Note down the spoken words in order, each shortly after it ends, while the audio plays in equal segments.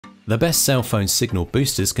The best cell phone signal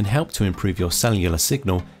boosters can help to improve your cellular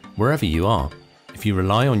signal wherever you are. If you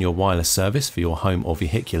rely on your wireless service for your home or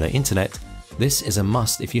vehicular internet, this is a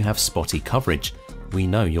must if you have spotty coverage. We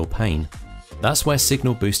know your pain. That's where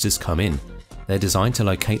signal boosters come in. They're designed to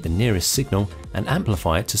locate the nearest signal and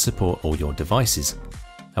amplify it to support all your devices.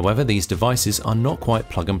 However, these devices are not quite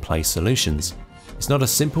plug-and-play solutions. It's not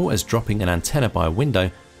as simple as dropping an antenna by a window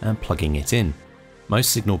and plugging it in.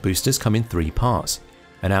 Most signal boosters come in three parts: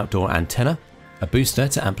 an outdoor antenna, a booster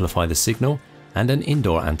to amplify the signal, and an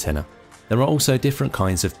indoor antenna. There are also different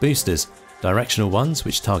kinds of boosters: directional ones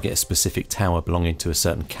which target a specific tower belonging to a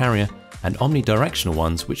certain carrier, and omnidirectional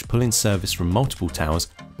ones which pull in service from multiple towers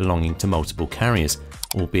belonging to multiple carriers,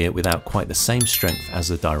 albeit without quite the same strength as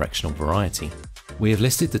the directional variety. We have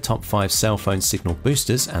listed the top 5 cell phone signal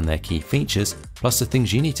boosters and their key features, plus the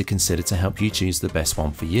things you need to consider to help you choose the best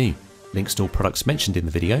one for you. Links to all products mentioned in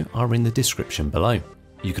the video are in the description below.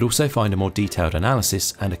 You could also find a more detailed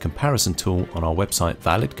analysis and a comparison tool on our website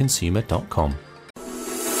validconsumer.com.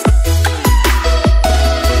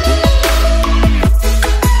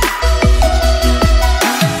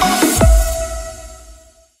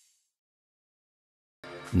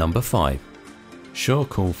 Number 5.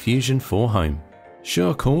 SureCall Fusion for Home.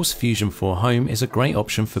 SureCall's Fusion for Home is a great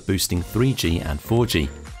option for boosting 3G and 4G.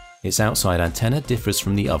 Its outside antenna differs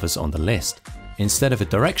from the others on the list. Instead of a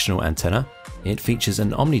directional antenna, it features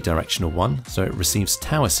an omnidirectional one, so it receives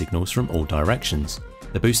tower signals from all directions.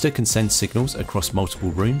 The booster can send signals across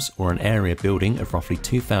multiple rooms or an area building of roughly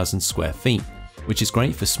 2,000 square feet, which is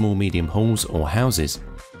great for small medium halls or houses.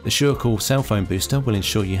 The SureCall cell phone booster will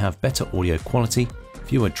ensure you have better audio quality,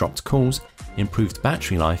 fewer dropped calls, improved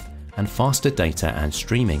battery life, and faster data and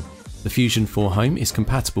streaming. The Fusion for Home is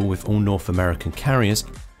compatible with all North American carriers,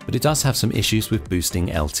 but it does have some issues with boosting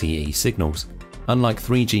LTE signals. Unlike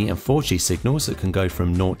 3G and 4G signals that can go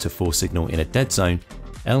from 0 to 4 signal in a dead zone,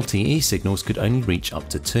 LTE signals could only reach up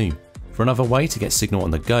to 2. For another way to get signal on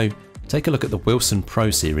the go, take a look at the Wilson Pro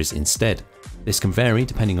series instead. This can vary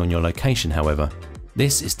depending on your location, however.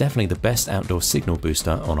 This is definitely the best outdoor signal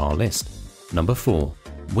booster on our list. Number 4.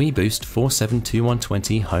 WeBoost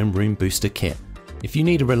 472120 Home Room Booster Kit. If you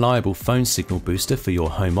need a reliable phone signal booster for your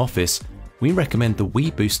home office, we recommend the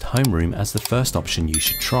WeBoost Home Room as the first option you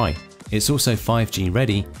should try. It's also 5G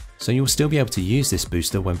ready, so you'll still be able to use this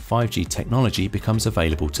booster when 5G technology becomes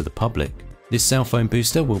available to the public. This cell phone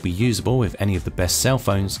booster will be usable with any of the best cell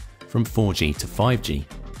phones from 4G to 5G.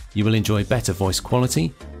 You will enjoy better voice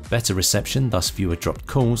quality, better reception, thus fewer dropped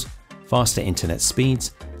calls, faster internet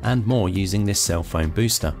speeds, and more using this cell phone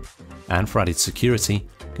booster. And for added security,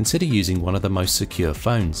 consider using one of the most secure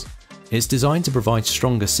phones. It's designed to provide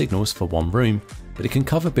stronger signals for one room, but it can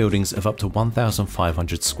cover buildings of up to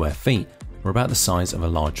 1,500 square feet, or about the size of a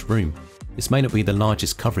large room. This may not be the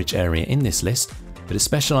largest coverage area in this list, but it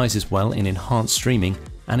specializes well in enhanced streaming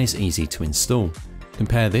and is easy to install.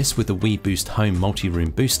 Compare this with the WeBoost Home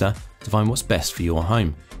Multi-Room Booster to find what's best for your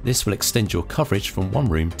home. This will extend your coverage from one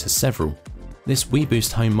room to several. This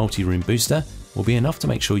WeBoost Home Multi-Room Booster will be enough to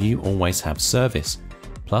make sure you always have service.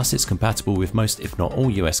 Plus, it's compatible with most if not all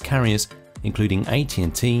US carriers, including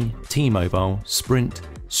AT&T, T-Mobile, Sprint,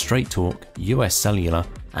 Straight Talk, US Cellular,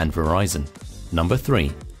 and Verizon. Number 3.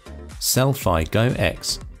 Cell-Fi Go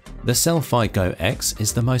X. The Cell-Fi Go X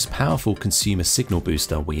is the most powerful consumer signal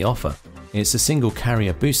booster we offer. It's a single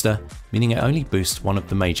carrier booster, meaning it only boosts one of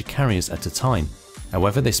the major carriers at a time.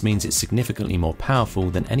 However, this means it's significantly more powerful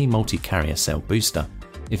than any multi-carrier cell booster.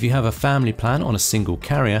 If you have a family plan on a single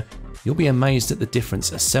carrier, you'll be amazed at the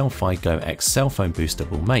difference a Cell-Fi Go X cell phone booster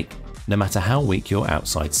will make, no matter how weak your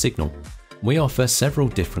outside signal. We offer several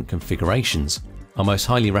different configurations. Our most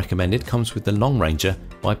highly recommended comes with the Long Ranger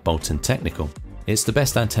by Bolton Technical. It's the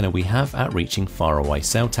best antenna we have at reaching faraway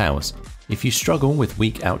cell towers. If you struggle with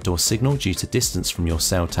weak outdoor signal due to distance from your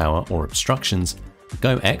cell tower or obstructions, the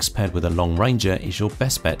Go X paired with a Long Ranger is your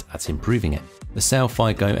best bet at improving it. The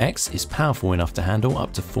Cell-Fi Go X is powerful enough to handle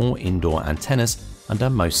up to 4 indoor antennas under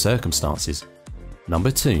most circumstances. Number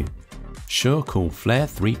 2. SureCall Flare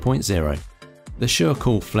 3.0. The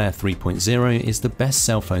SureCall Flare 3.0 is the best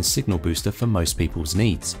cell phone signal booster for most people's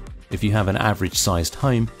needs. If you have an average sized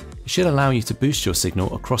home, it should allow you to boost your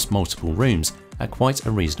signal across multiple rooms at quite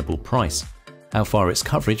a reasonable price. How far its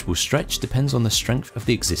coverage will stretch depends on the strength of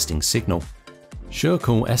the existing signal.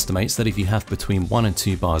 SureCall estimates that if you have between 1 and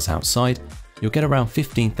 2 bars outside, you'll get around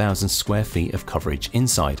 15,000 square feet of coverage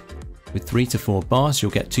inside. With 3 to 4 bars,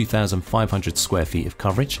 you'll get 2,500 square feet of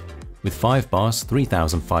coverage. With 5 bars,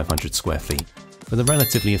 3,500 square feet. For the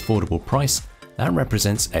relatively affordable price, that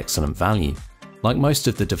represents excellent value. Like most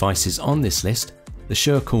of the devices on this list, The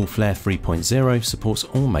SureCall Flare 3.0 supports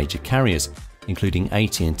all major carriers, including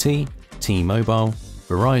AT&T, T-Mobile,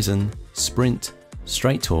 Verizon, Sprint,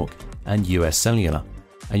 Straight Talk, and US Cellular.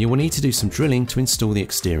 And you will need to do some drilling to install the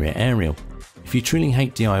exterior aerial. If you truly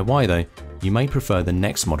hate DIY though, you may prefer the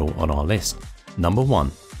next model on our list. Number 1.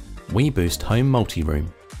 WeBoost Home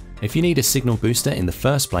Multi-Room. If you need a signal booster in the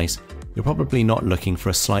first place, you're probably not looking for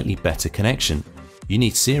a slightly better connection. You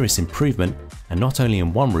need serious improvement, and not only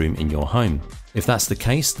in one room in your home. If that's the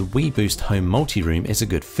case, the WeBoost Home Multi-Room is a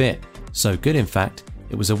good fit. So good in fact,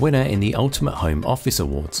 it was a winner in the Ultimate Home Office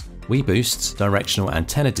Awards. WeBoost's directional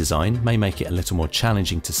antenna design may make it a little more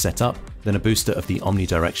challenging to set up than a booster of the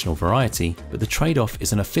omnidirectional variety, but the trade-off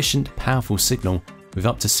is an efficient, powerful signal with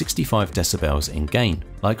up to 65 decibels in gain.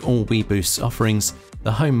 Like all WeBoost's offerings,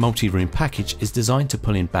 the Home Multi-Room package is designed to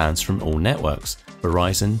pull in bands from all networks,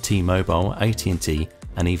 Verizon, T-Mobile, AT&T,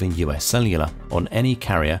 and even US Cellular, on any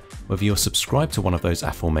carrier, whether you're subscribed to one of those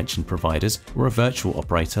aforementioned providers or a virtual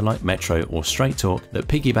operator like Metro or Straight Talk that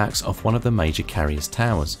piggybacks off one of the major carriers'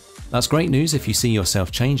 towers. That's great news if you see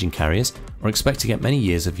yourself changing carriers or expect to get many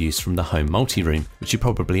years of use from the Home Multi-Room, which you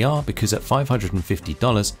probably are because at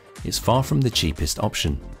 $550 it's far from the cheapest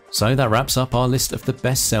option. So that wraps up our list of the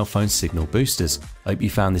best cell phone signal boosters. I hope you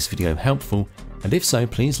found this video helpful, and if so,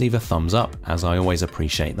 please leave a thumbs up, as I always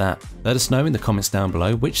appreciate that. Let us know in the comments down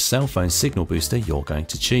below which cell phone signal booster you're going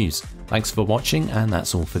to choose. Thanks for watching, and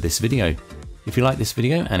that's all for this video. If you like this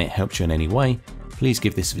video and it helped you in any way, please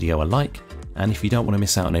give this video a like, and if you don't want to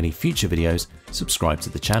miss out on any future videos, subscribe to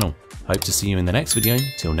the channel. Hope to see you in the next video.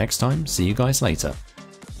 Till next time, see you guys later.